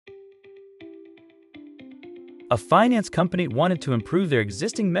A finance company wanted to improve their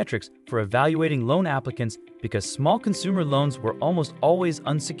existing metrics for evaluating loan applicants because small consumer loans were almost always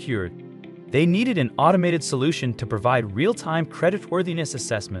unsecured. They needed an automated solution to provide real-time creditworthiness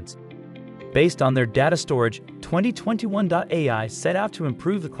assessments. Based on their data storage, 2021.AI set out to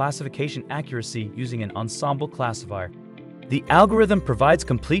improve the classification accuracy using an ensemble classifier. The algorithm provides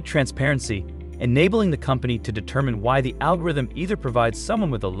complete transparency, enabling the company to determine why the algorithm either provides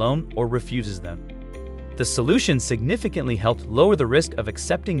someone with a loan or refuses them. The solution significantly helped lower the risk of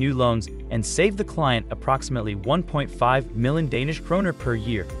accepting new loans and save the client approximately 1.5 million Danish kroner per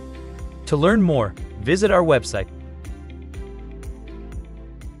year. To learn more, visit our website